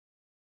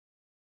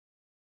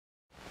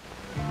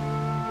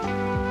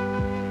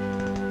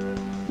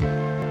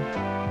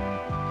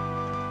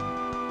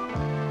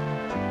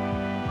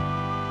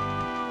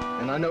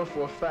And I know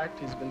for a fact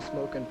he's been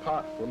smoking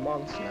pot for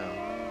months now.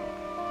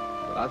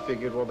 But I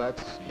figured, well,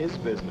 that's his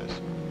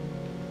business.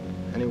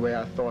 Anyway,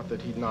 I thought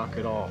that he'd knock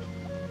it off.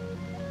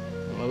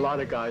 Well, a lot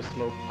of guys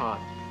smoke pot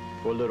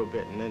for a little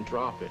bit and then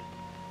drop it.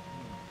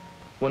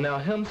 Well, now,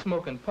 him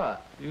smoking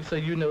pot, you say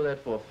you know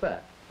that for a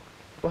fact.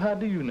 Well, how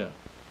do you know?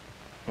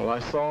 Well, I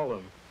saw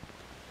him.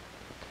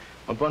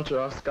 A bunch of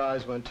us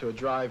guys went to a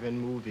drive-in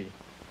movie,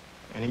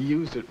 and he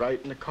used it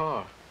right in the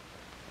car.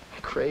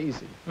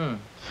 Crazy.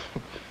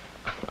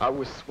 I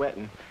was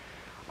sweating.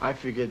 I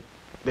figured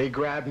they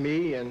grabbed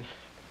me and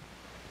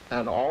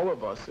all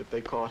of us if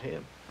they caught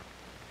him.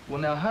 Well,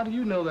 now, how do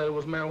you know that it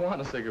was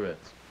marijuana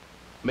cigarettes?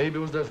 Maybe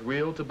it was just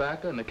real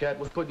tobacco and the cat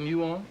was putting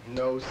you on?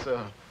 No,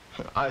 sir.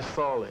 I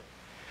saw it.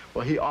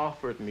 Well, he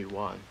offered me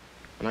one,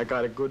 and I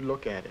got a good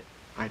look at it.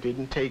 I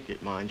didn't take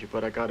it, mind you,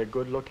 but I got a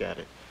good look at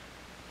it.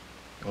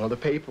 Well, the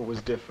paper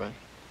was different,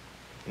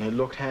 and it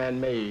looked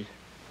handmade,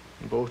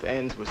 and both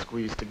ends were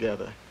squeezed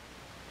together.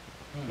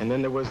 And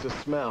then there was the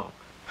smell.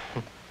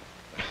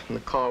 And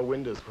the car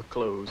windows were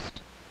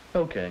closed.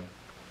 Okay.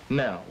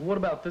 Now, what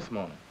about this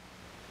morning?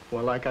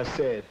 Well, like I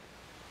said,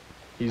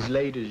 he's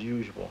late as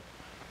usual.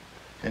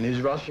 And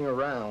he's rushing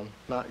around,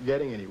 not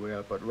getting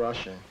anywhere, but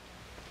rushing.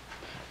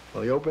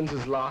 Well, he opens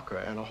his locker,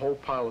 and a whole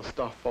pile of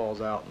stuff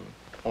falls out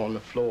on the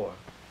floor.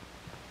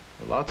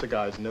 Well, lots of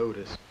guys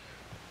noticed.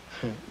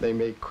 They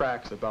made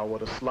cracks about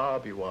what a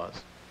slob he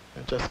was.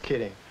 They're just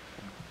kidding.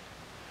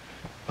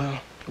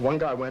 Well, one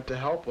guy went to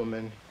help him,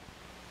 and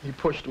he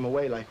pushed him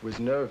away like he was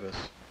nervous.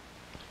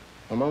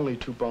 I'm only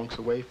 2 bunks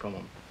away from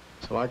him,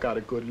 so I got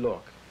a good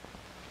look.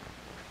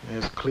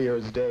 As clear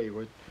as day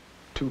with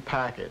 2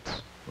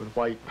 packets with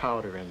white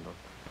powder in them.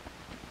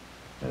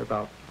 They're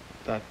about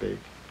that big.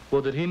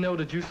 Well, did he know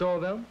that you saw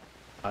them?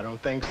 I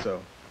don't think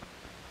so.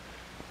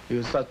 He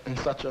was in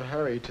such a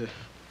hurry to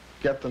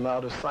get them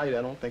out of sight,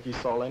 I don't think he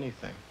saw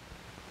anything.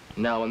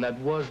 Now, and that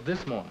was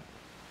this morning?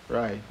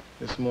 Right,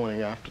 this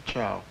morning after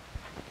chow.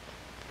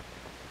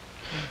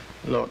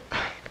 Look,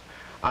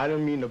 I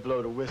didn't mean to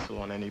blow the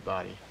whistle on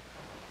anybody.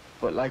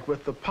 But like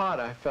with the pot,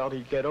 I felt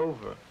he'd get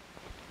over.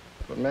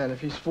 But man,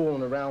 if he's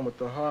fooling around with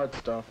the hard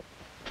stuff...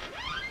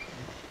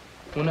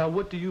 Well, now,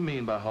 what do you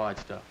mean by hard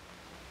stuff?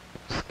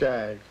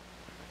 Skag.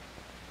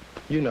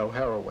 You know,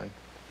 heroin.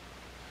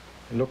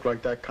 It looked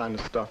like that kind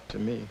of stuff to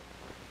me.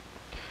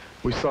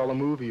 We saw a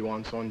movie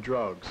once on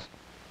drugs,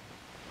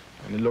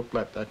 and it looked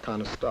like that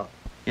kind of stuff.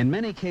 In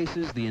many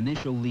cases, the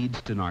initial leads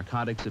to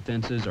narcotics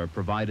offenses are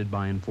provided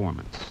by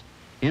informants.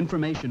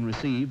 Information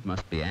received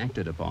must be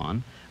acted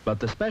upon, but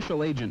the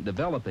special agent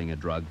developing a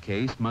drug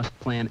case must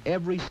plan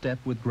every step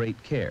with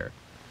great care.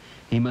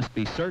 He must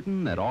be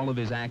certain that all of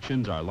his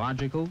actions are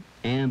logical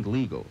and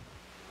legal.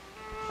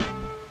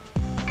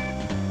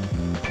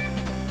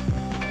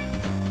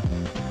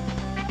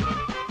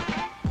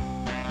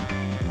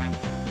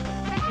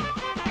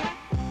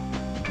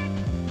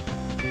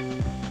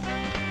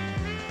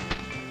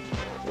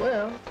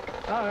 Well,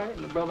 all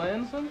right, Brother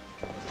Anderson,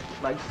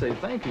 I'd like to say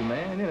thank you,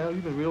 man. You know,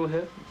 you've been real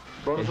hip.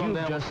 As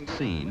you've just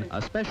seen,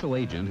 a special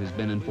agent has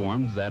been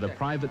informed that a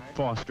private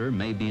foster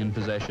may be in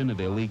possession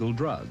of illegal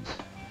drugs.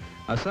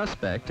 A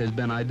suspect has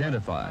been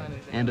identified,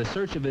 and a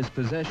search of his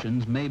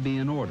possessions may be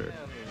in order,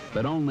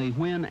 but only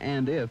when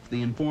and if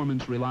the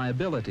informant's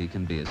reliability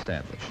can be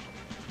established.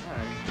 All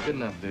right, good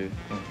enough, dude.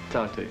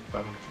 Talk to you.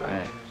 Bye.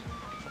 Bye.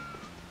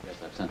 Yes,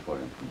 I've sent for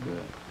him.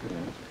 Good.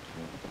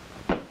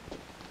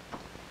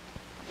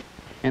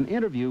 An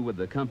interview with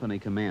the company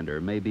commander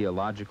may be a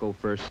logical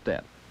first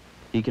step.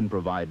 He can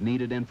provide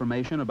needed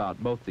information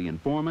about both the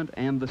informant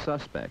and the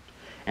suspect,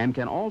 and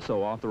can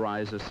also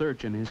authorize a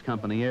search in his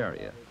company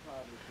area.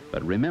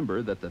 But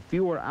remember that the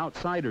fewer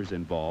outsiders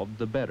involved,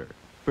 the better,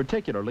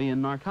 particularly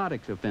in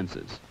narcotics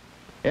offenses.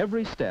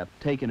 Every step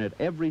taken at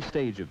every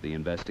stage of the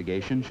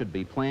investigation should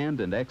be planned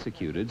and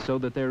executed so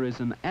that there is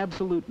an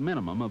absolute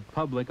minimum of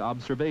public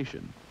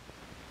observation.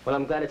 Well,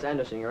 I'm glad it's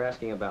Anderson you're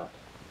asking about.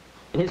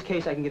 In his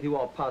case, I can give you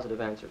all positive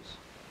answers.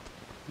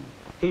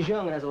 He's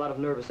young and has a lot of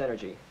nervous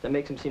energy that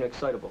makes him seem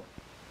excitable.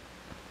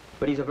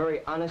 But he's a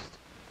very honest,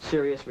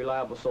 serious,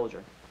 reliable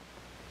soldier.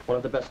 One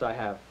of the best I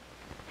have.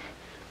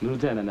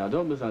 Lieutenant, now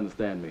don't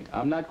misunderstand me.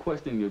 I'm not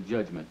questioning your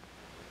judgment.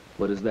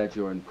 But is that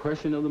your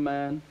impression of the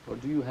man, or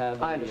do you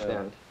have I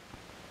understand.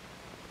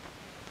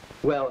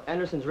 Well,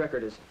 Anderson's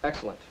record is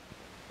excellent.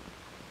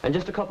 And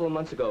just a couple of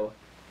months ago,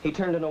 he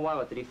turned in a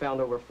wallet that he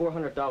found over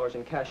 $400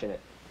 in cash in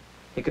it.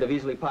 He could have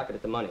easily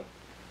pocketed the money,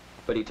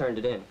 but he turned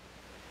it in.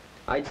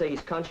 I'd say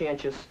he's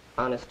conscientious,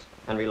 honest,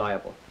 and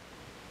reliable.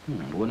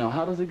 Well, now,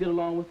 how does he get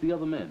along with the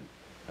other men?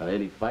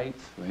 Any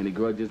fights or any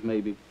grudges,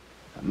 maybe?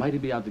 Might he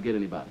be out to get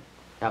anybody?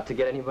 Out to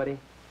get anybody?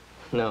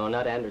 No,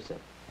 not Anderson.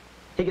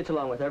 He gets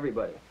along with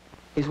everybody.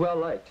 He's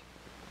well-liked.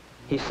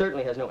 He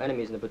certainly has no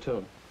enemies in the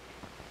platoon.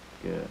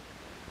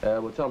 Yeah.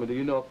 Well, tell me, do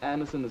you know if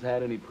Anderson has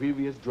had any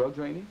previous drug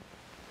training?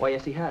 Why,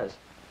 yes, he has.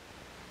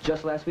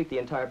 Just last week, the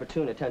entire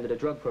platoon attended a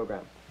drug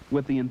program.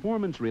 With the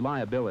informant's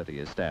reliability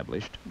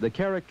established, the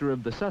character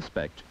of the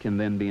suspect can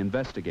then be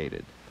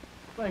investigated.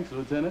 Thanks,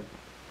 Lieutenant.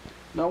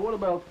 Now, what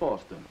about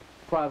Foster?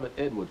 Private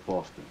Edward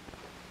Foster.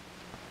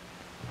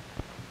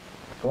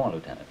 Go on,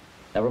 Lieutenant.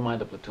 Never mind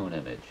the platoon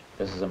image.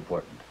 This is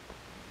important.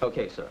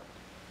 Okay, sir.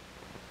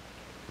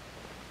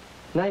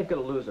 Now you've got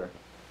a loser.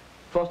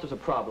 Foster's a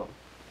problem.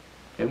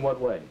 In what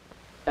way?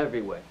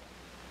 Every way.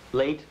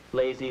 Late,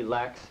 lazy,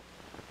 lax.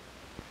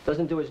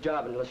 Doesn't do his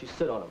job unless you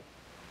sit on him.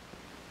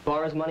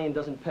 Borrows money and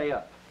doesn't pay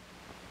up.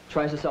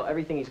 Tries to sell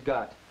everything he's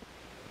got.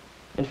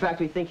 In fact,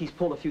 we think he's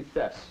pulled a few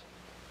thefts,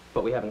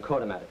 but we haven't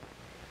caught him at it.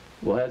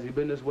 Well, has he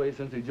been this way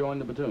since he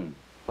joined the platoon?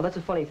 Well, that's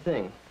a funny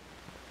thing.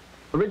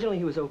 Originally,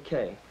 he was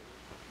okay.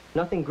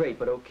 Nothing great,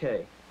 but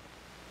okay.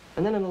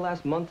 And then in the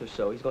last month or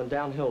so, he's gone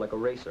downhill like a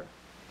racer.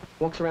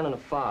 Walks around in a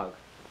fog.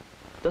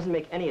 Doesn't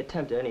make any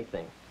attempt at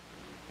anything.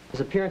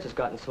 His appearance has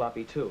gotten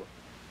sloppy, too.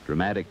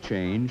 Dramatic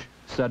change,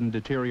 sudden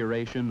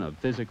deterioration of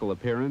physical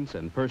appearance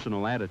and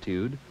personal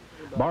attitude,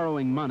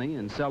 borrowing money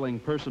and selling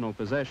personal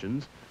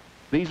possessions,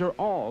 these are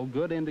all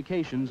good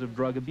indications of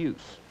drug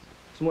abuse.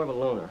 It's more of a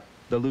loner.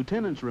 The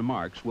lieutenant's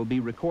remarks will be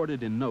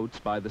recorded in notes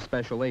by the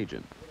special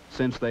agent,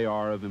 since they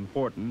are of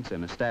importance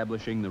in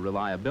establishing the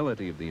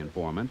reliability of the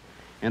informant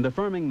and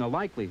affirming the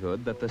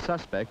likelihood that the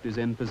suspect is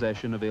in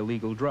possession of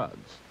illegal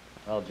drugs.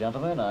 Well,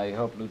 gentlemen, I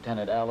hope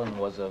Lieutenant Allen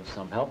was of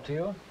some help to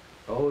you.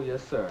 Oh,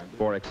 yes, sir.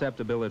 For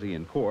acceptability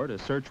in court, a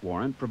search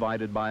warrant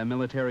provided by a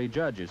military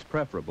judge is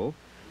preferable,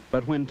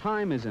 but when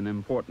time is an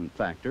important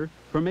factor,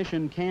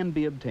 permission can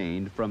be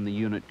obtained from the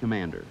unit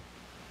commander.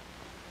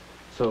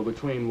 So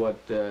between what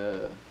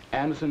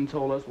Anderson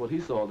told us, what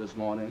he saw this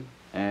morning,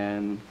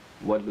 and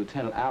what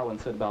Lieutenant Allen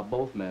said about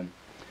both men,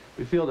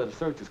 we feel that a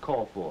search is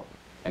called for,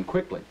 and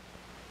quickly.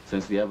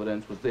 Since the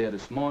evidence was there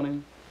this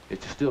morning,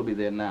 it should still be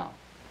there now.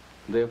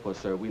 Therefore,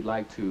 sir, we'd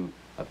like to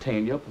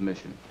obtain your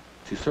permission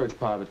to search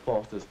Private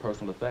Foster's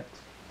personal effects.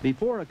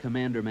 Before a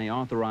commander may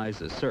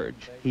authorize a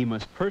search, he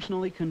must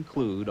personally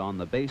conclude on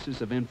the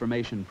basis of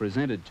information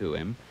presented to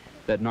him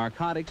that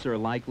narcotics are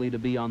likely to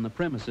be on the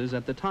premises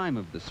at the time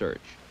of the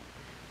search.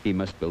 He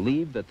must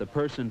believe that the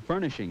person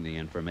furnishing the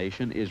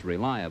information is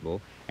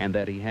reliable and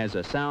that he has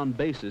a sound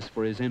basis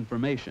for his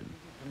information.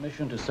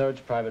 Permission to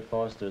search Private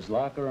Foster's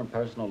locker and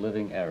personal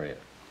living area.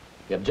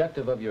 The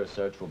objective of your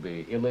search will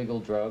be illegal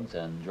drugs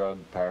and drug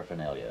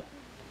paraphernalia,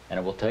 and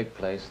it will take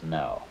place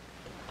now.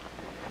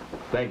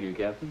 Thank you,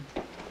 Captain.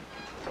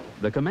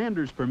 The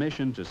commander's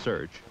permission to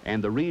search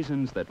and the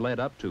reasons that led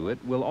up to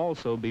it will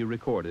also be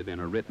recorded in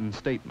a written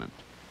statement.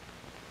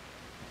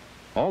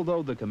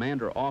 Although the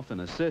commander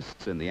often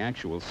assists in the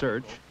actual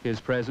search, his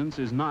presence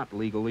is not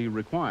legally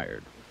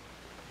required.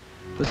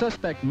 The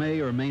suspect may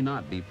or may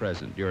not be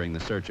present during the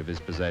search of his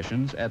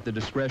possessions at the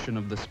discretion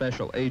of the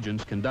special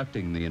agents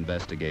conducting the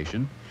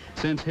investigation,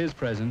 since his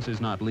presence is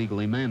not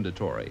legally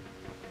mandatory.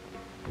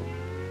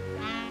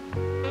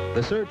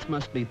 The search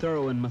must be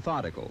thorough and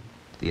methodical.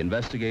 The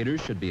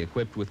investigators should be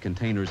equipped with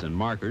containers and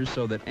markers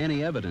so that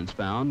any evidence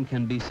found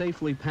can be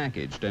safely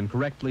packaged and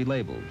correctly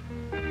labeled.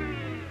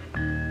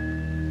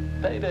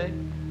 Payday.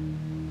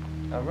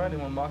 All right, you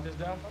want to mark this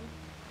down for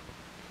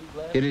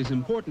me? It is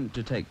important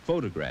to take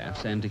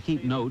photographs and to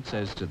keep notes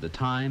as to the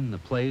time, the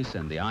place,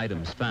 and the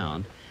items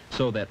found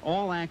so that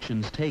all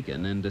actions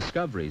taken and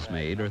discoveries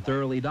made are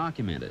thoroughly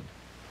documented.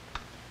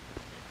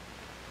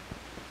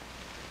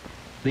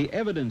 The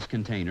evidence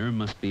container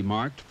must be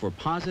marked for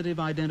positive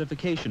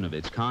identification of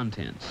its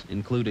contents,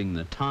 including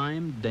the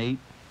time, date,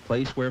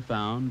 place where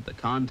found, the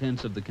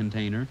contents of the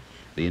container,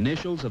 the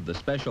initials of the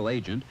special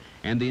agent,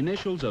 and the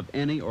initials of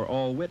any or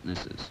all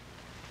witnesses.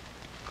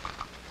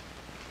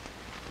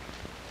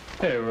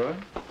 Hey, Roy.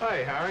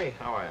 Hey, Harry.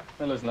 How are you?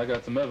 Now, listen, I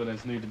got some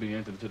evidence need to be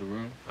entered to the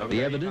room.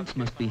 The evidence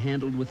must be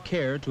handled with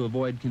care to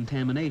avoid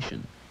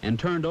contamination and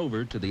turned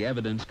over to the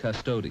evidence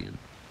custodian.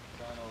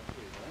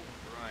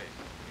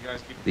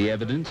 The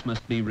evidence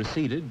must be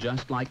receipted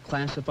just like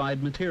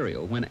classified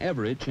material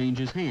whenever it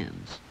changes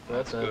hands.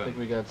 I think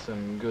we got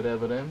some good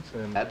evidence.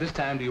 And At this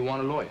time, do you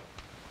want a lawyer?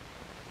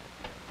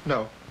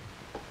 No.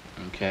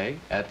 Okay.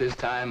 At this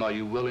time, are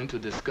you willing to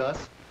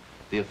discuss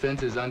the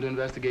offenses under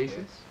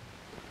investigation?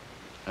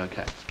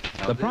 Okay.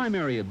 Now The this-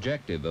 primary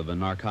objective of a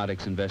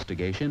narcotics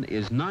investigation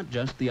is not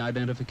just the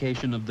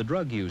identification of the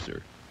drug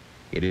user.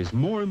 It is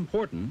more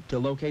important to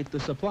locate the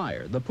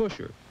supplier, the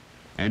pusher,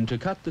 and to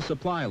cut the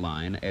supply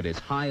line at its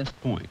highest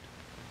point.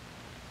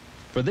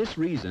 For this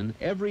reason,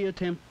 every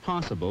attempt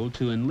possible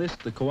to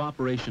enlist the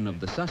cooperation of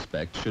the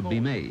suspect should be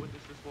made.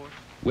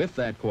 With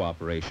that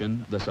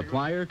cooperation, the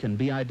supplier can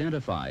be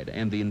identified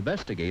and the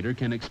investigator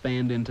can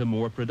expand into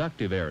more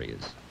productive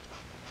areas.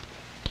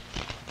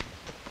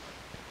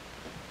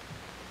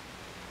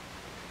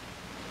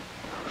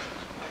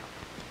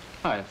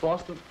 All right,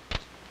 Foster.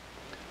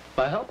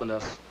 By helping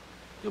us,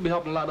 you'll be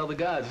helping a lot of other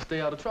guys to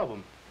stay out of trouble.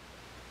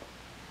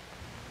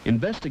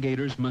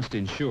 Investigators must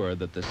ensure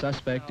that the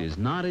suspect is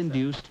not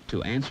induced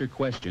to answer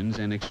questions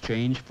in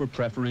exchange for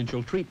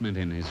preferential treatment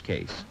in his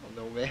case. I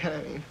don't know, man.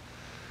 I mean,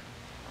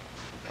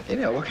 you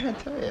know, what can I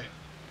tell you?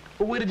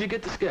 Well, where did you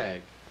get the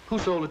skag? Who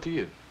sold it to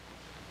you?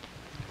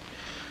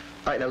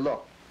 All right, now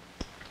look.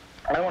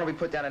 I don't want to be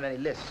put down on any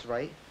lists,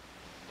 right?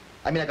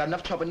 I mean, I got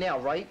enough trouble now,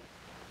 right?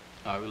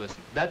 All right, well,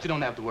 listen. That you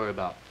don't have to worry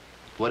about.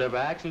 Whatever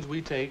actions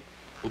we take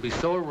will be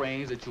so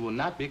arranged that you will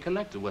not be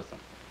connected with them.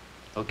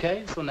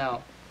 Okay? So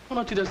now, why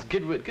don't you just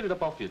get it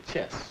up off your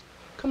chest?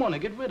 Come on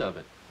and get rid of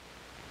it.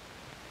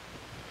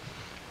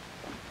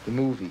 The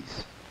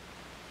movies.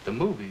 The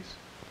movies?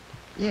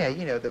 Yeah,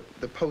 you know,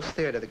 the post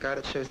theater, the guy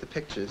that shows the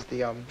pictures, the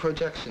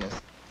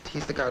projectionist.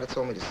 He's the guy that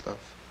told me this stuff.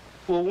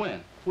 Well,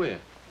 when? Where?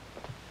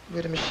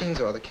 Where the machines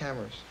are, the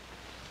cameras.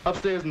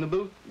 Upstairs in the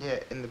booth? Yeah,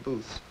 in the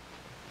booths.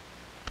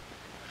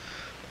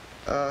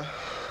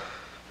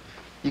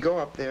 You go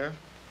up there,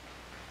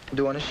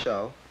 doing a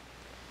show,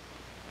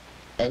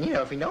 and you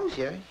know, if he knows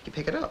you can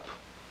pick it up.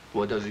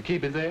 Well, does he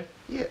keep it there?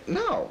 Yeah,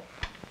 no.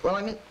 Well,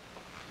 I mean,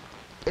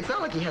 it's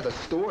not like he has a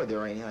store there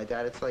or anything like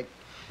that. It's like,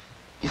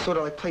 you sort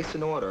of like place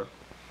an order,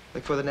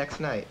 like for the next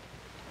night.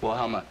 Well,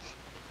 how much?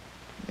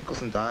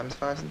 Nickels and dimes,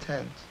 5s and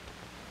 10s.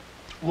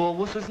 Well,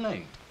 what's his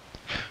name?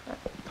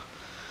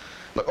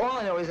 Look, all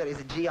I know is that he's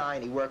a GI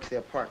and he works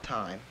there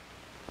part-time.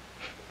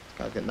 This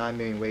guy's got 9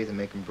 million ways of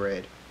making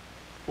bread.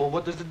 Well,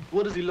 what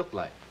does he look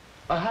like?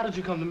 How did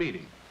you come to meet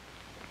him?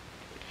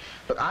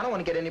 Look, I don't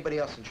want to get anybody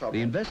else in trouble.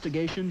 The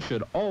investigation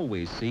should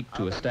always seek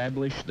to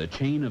establish the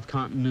chain of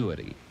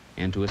continuity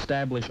and to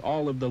establish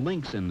all of the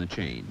links in the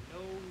chain.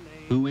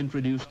 Who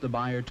introduced the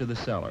buyer to the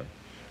seller?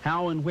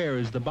 How and where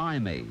is the buy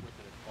made?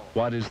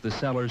 What is the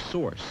seller's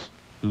source?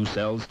 Who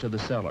sells to the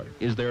seller?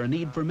 Is there a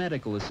need for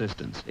medical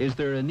assistance? Is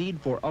there a need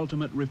for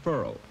ultimate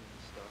referral?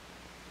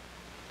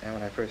 And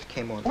when I first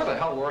came on... Where the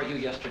hell were you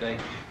yesterday?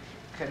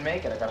 Couldn't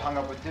make it. I got hung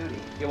up with duty.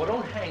 Yeah, well,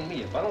 don't hang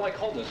me up. I don't like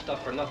holding this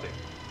stuff for nothing.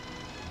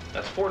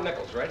 That's 4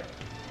 nickels, right?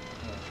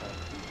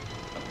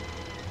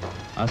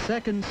 A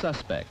second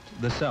suspect,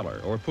 the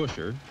seller or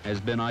pusher, has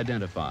been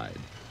identified.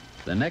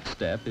 The next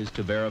step is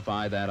to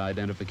verify that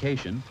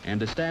identification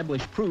and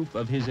establish proof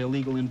of his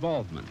illegal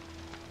involvement.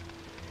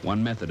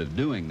 One method of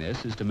doing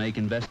this is to make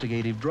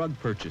investigative drug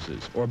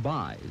purchases or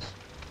buys.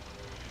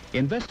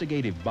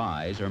 Investigative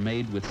buys are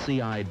made with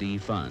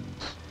CID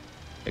funds.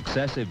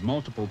 Excessive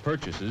multiple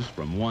purchases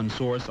from one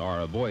source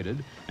are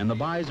avoided, and the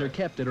buys are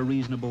kept at a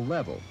reasonable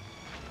level.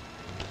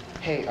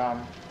 Hey,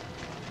 I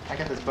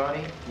got this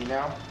buddy, you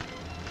know?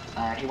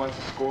 He wants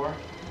to score.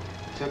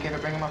 Is it okay if I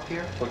bring him up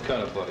here? What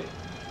kind of buddy?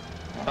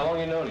 How long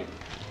you known him?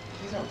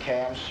 He's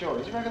okay, I'm sure.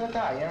 He's a regular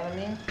guy, you know what I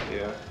mean?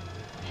 Yeah.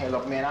 Hey,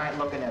 look, man, I ain't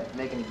looking at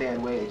making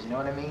bad waves, you know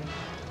what I mean?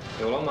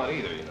 Yeah, well, I'm not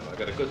either, you know. I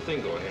got a good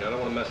thing going here, and I don't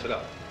want to mess it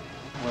up.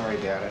 Don't worry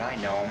about it, I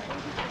know him.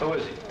 Who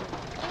is he?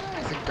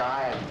 He's a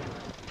guy.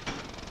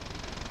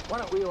 Why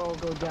don't we all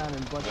go down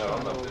and bust No, that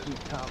I'm not old busy.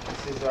 heat top?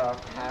 This is,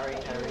 Harry,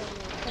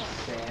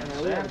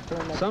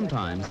 Sam.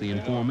 Sometimes the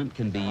informant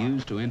can be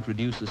used to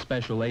introduce a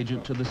special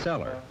agent to the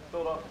seller.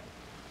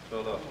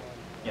 Philadelphia.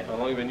 Yeah. How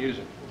long you been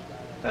using?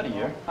 About a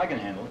year. I can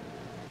handle it.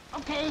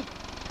 Okay,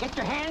 get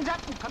your hands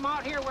up and come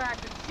out here where I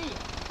can see you.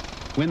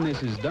 When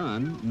this is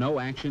done, no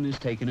action is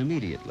taken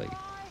immediately.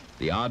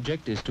 The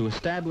object is to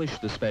establish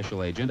the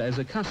special agent as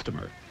a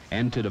customer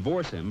and to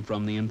divorce him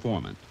from the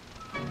informant.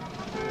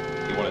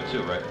 You wanted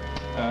 2, right?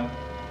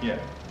 Yeah.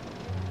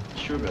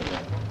 Sure about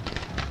that.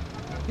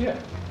 Yeah.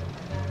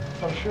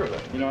 I'm sure of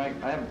that. You know, I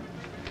have a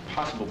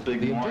possible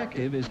big The market.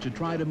 objective is to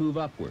try to move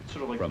upward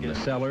Sort of like from the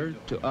getting seller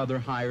what to other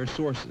higher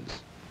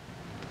sources.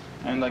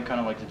 And I'd kind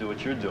of like to do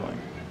what you're doing.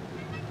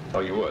 Oh,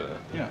 you would, huh?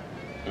 Yeah.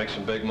 Make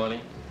some big money?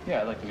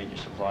 Yeah, I'd like to meet your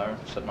supplier,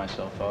 set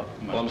myself up.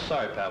 Well, I'm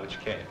sorry, pal, but you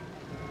can't.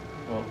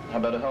 Well, how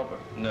about a helper?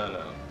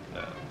 No.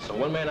 It's a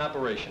one-man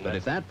operation. But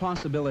if that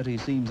possibility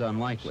seems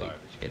unlikely,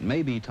 it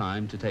may be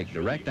time to take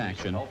direct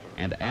action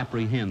and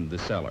apprehend the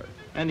seller.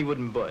 And he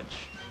wouldn't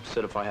budge.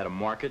 Said if I had a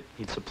market,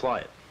 he'd supply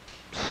it.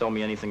 Sell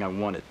me anything I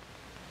wanted.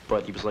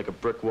 But he was like a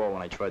brick wall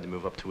when I tried to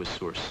move up to his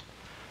source.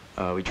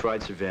 We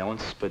tried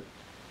surveillance, but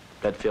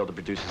that failed to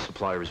produce a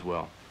supplier as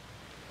well.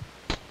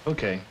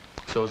 Okay,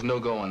 so it's no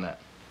go on that.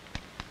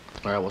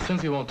 All right, well,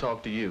 since he won't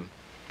talk to you,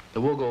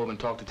 then we'll go over and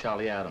talk to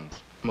Charlie Adams.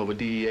 I'm over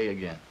DEA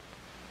again.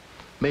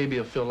 Maybe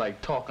he'll feel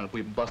like talking if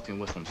we bust him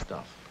with some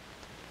stuff.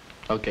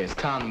 Okay, it's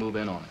time to move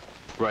in on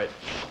it. Right.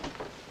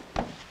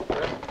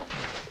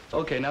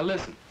 Okay, now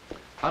listen.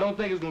 I don't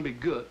think it's gonna be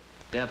good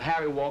to have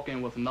Harry walk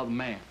in with another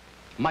man.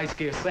 Might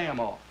scare Sam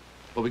off,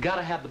 but we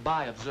gotta have the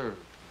buy observed.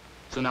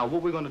 So now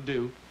what we're gonna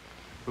do,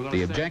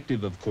 The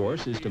objective, of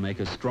course, is to make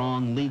a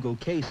strong legal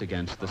case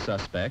against the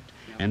suspect,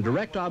 and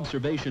direct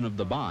observation of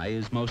the buy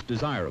is most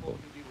desirable.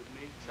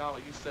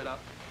 Charlie, you set up.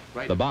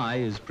 Right. The buy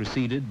is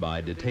preceded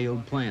by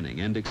detailed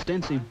planning and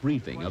extensive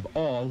briefing of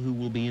all who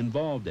will be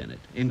involved in it,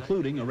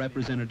 including a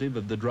representative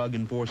of the Drug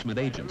Enforcement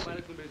Agency.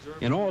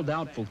 In all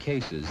doubtful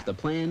cases, the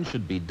plan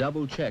should be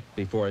double-checked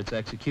before its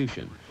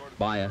execution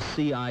by a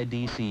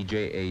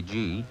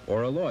CIDCJAG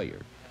or a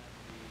lawyer.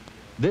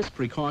 This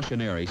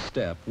precautionary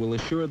step will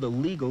assure the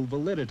legal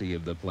validity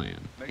of the plan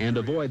and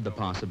avoid the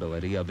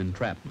possibility of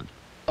entrapment.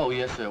 Oh,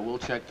 yes, sir. We'll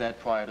check that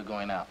prior to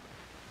going out.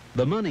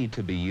 The money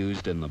to be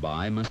used in the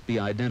buy must be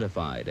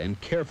identified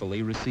and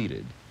carefully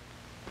receipted.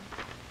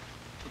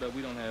 that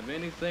we don't have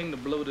anything to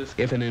blow this.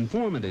 If an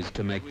informant is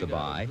to make the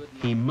buy,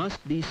 he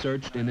must be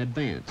searched in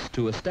advance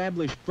to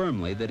establish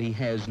firmly that he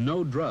has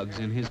no drugs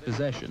in his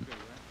possession.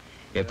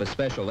 If a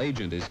special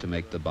agent is to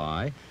make the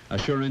buy,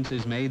 assurance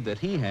is made that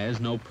he has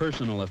no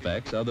personal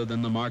effects other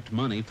than the marked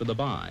money for the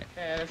buy.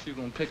 Cash you're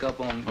going to pick up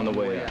on the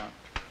way out.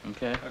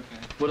 Okay?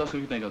 Okay. What else do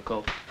you think of,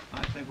 Cole?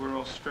 I think we're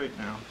all straight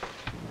now.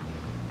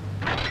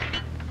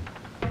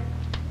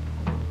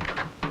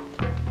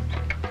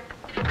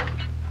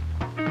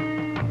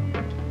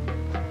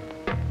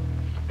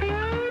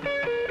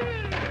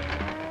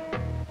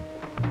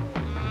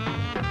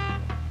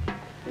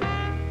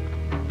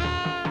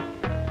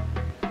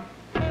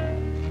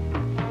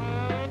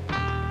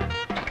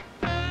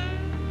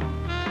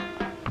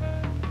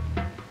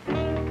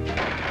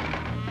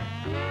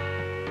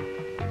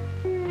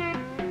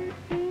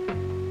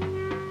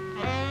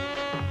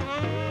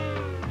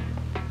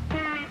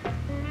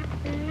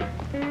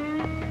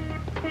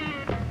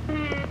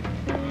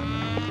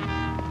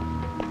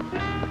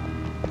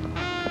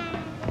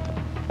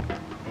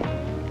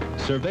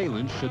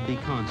 Surveillance should be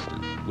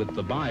constant, with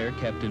the buyer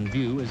kept in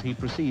view as he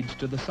proceeds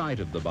to the site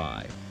of the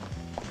buy.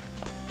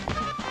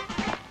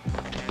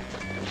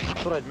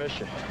 Thought I'd miss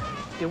you.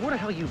 Yeah, where the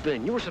hell you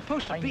been? You were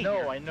supposed to be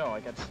here. I know.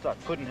 I got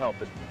stuck. Couldn't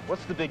help it.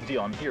 What's the big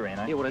deal? I'm here, ain't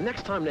I? Yeah, well, the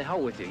next time, to hell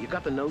with you. You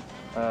got the note?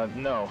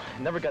 No.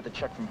 Never got the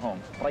check from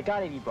home. But I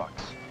got 80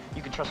 bucks.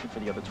 You can trust me for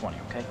the other 20,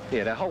 okay?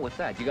 Yeah, the hell with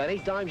that. You got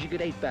 8 dimes, you get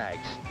 8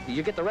 bags.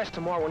 You get the rest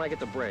tomorrow when I get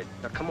the bread.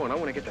 Now, come on, I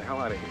want to get the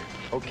hell out of here.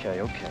 Okay.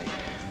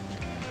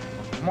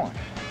 Come on.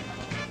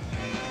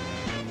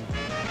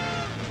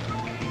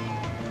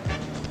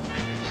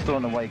 Still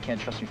in the way, you can't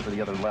trust me for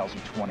the other lousy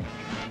 20.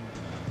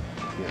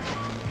 Here.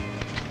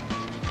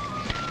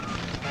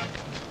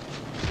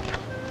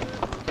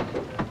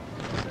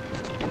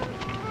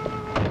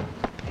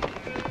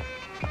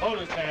 Hold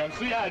it, Sam.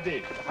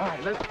 CID. All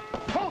right, let's...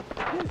 Hold!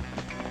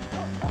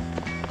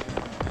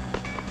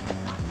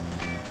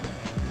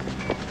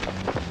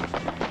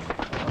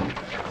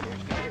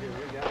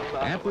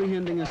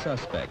 Apprehending a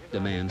suspect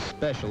demands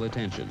special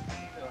attention.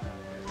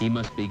 He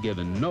must be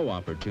given no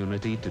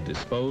opportunity to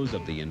dispose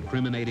of the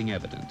incriminating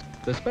evidence.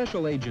 The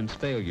special agent's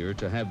failure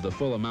to have the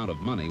full amount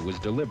of money was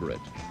deliberate,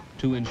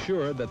 to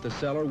ensure that the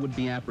seller would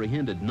be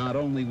apprehended not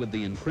only with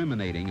the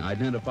incriminating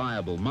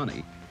identifiable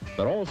money,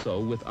 but also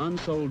with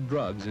unsold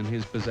drugs in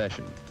his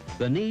possession.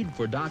 The need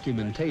for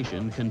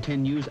documentation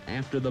continues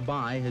after the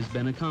buy has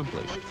been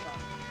accomplished.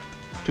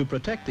 To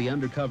protect the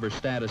undercover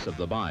status of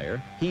the buyer,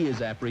 he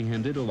is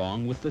apprehended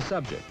along with the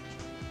subject.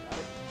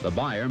 The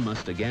buyer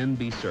must again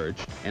be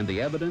searched, and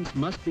the evidence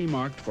must be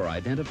marked for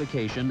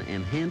identification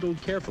and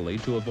handled carefully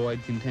to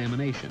avoid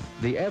contamination.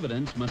 The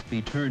evidence must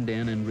be turned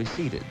in and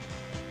receipted.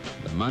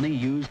 The money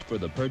used for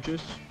the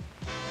purchase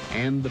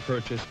and the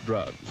purchased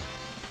drugs.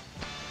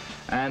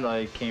 And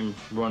I came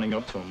running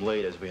up to him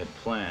late as we had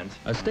planned.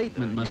 A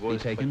statement must be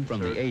taken from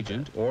the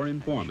agent or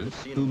informant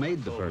who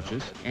made the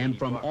purchase and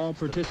from all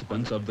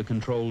participants of the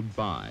controlled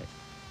buy.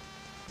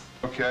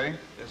 Okay.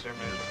 Yes, sir,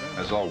 ma'am.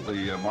 Has all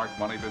the marked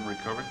money been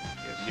recovered?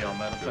 Yeah,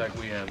 matter of fact,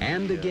 we have...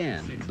 And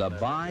again, the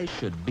buy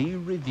should be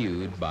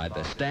reviewed by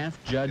the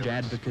staff judge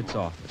advocate's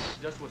office.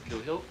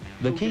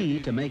 The key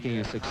to making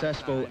a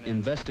successful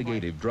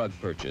investigative drug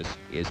purchase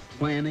is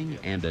planning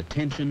and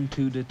attention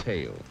to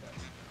detail.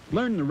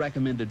 Learn the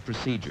recommended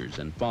procedures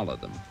and follow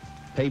them.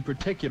 Pay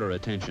particular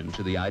attention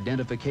to the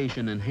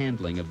identification and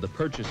handling of the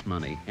purchase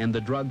money and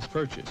the drugs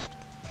purchased.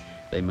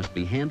 They must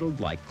be handled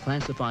like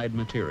classified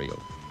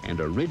material, and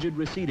a rigid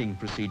receipting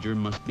procedure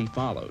must be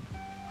followed.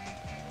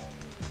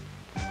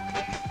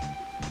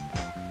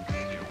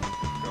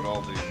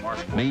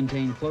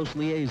 Maintain close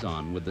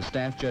liaison with the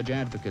staff judge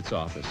advocate's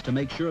office to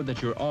make sure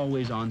that you're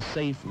always on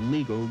safe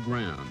legal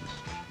grounds.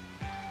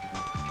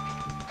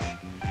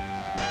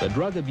 The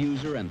drug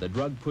abuser and the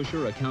drug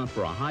pusher account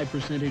for a high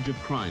percentage of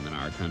crime in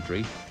our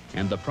country,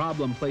 and the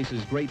problem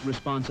places great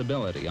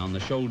responsibility on the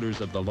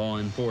shoulders of the law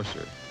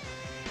enforcer.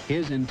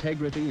 His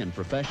integrity and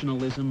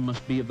professionalism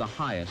must be of the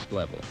highest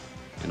level,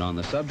 and on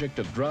the subject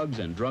of drugs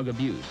and drug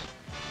abuse,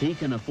 he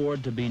can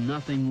afford to be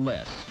nothing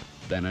less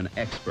than an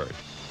expert.